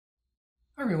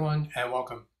Hi everyone, and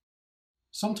welcome.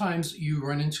 Sometimes you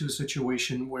run into a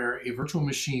situation where a virtual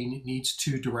machine needs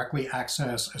to directly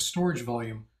access a storage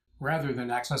volume rather than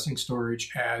accessing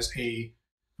storage as a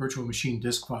virtual machine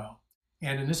disk file.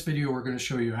 And in this video, we're going to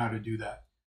show you how to do that.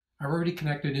 I've already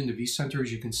connected into vCenter,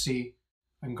 as you can see.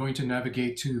 I'm going to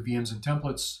navigate to VMs and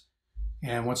templates.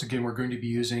 And once again, we're going to be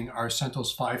using our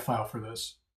CentOS 5 file for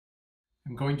this.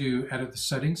 I'm going to edit the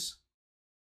settings.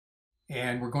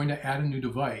 And we're going to add a new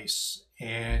device.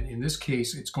 And in this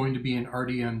case, it's going to be an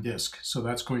RDM disk. So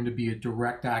that's going to be a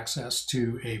direct access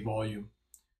to a volume.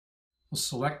 We'll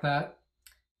select that.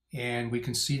 And we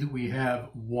can see that we have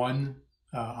one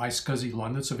iSCSI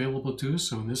LUN that's available to us.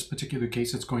 So in this particular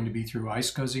case, it's going to be through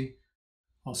iSCSI.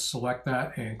 I'll select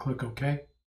that and click OK.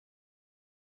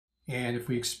 And if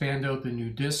we expand out the new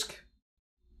disk,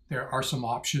 there are some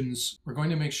options. We're going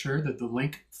to make sure that the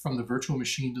link from the virtual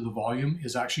machine to the volume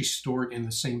is actually stored in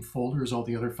the same folder as all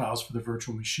the other files for the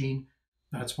virtual machine.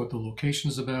 That's what the location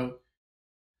is about.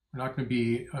 We're not going to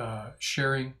be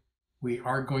sharing. We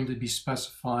are going to be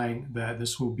specifying that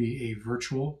this will be a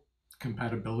virtual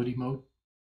compatibility mode.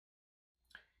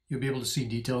 You'll be able to see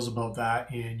details about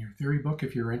that in your theory book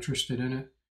if you're interested in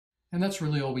it. And that's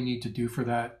really all we need to do for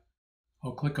that.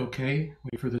 I'll click OK,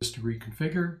 wait for this to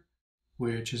reconfigure,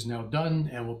 which is now done,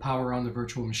 and we'll power on the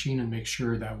virtual machine and make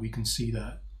sure that we can see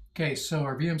that. Okay, so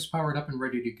our VM's powered up and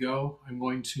ready to go. I'm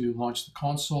going to launch the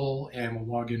console and we'll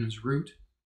log in as root.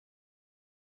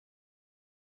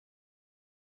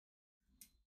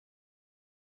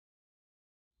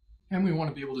 And we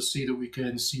want to be able to see that we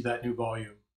can see that new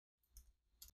volume.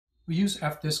 We use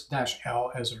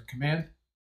fdisk-l as our command.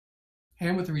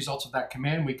 And with the results of that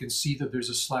command, we can see that there's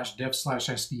a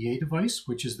 /dev/sda device,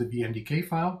 which is the vmdk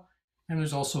file. And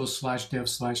there's also a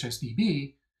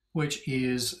 /dev/sdb, which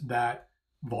is that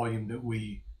volume that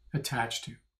we attach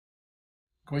to.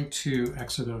 I'm going to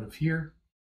exit out of here.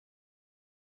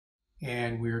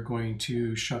 And we're going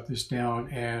to shut this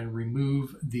down and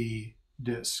remove the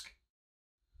disk.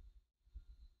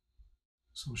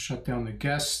 So we'll shut down the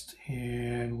guest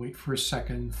and wait for a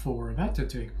second for that to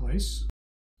take place.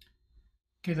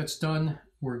 Okay, that's done.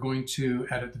 We're going to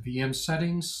edit the VM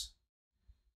settings.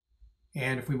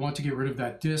 And if we want to get rid of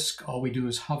that disk, all we do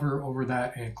is hover over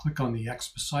that and click on the X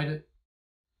beside it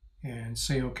and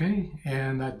say OK.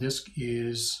 And that disk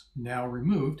is now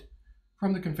removed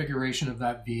from the configuration of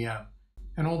that VM.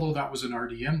 And although that was an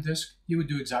RDM disk, you would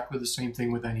do exactly the same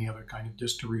thing with any other kind of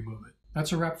disk to remove it.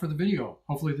 That's a wrap for the video.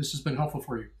 Hopefully this has been helpful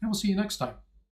for you, and we'll see you next time.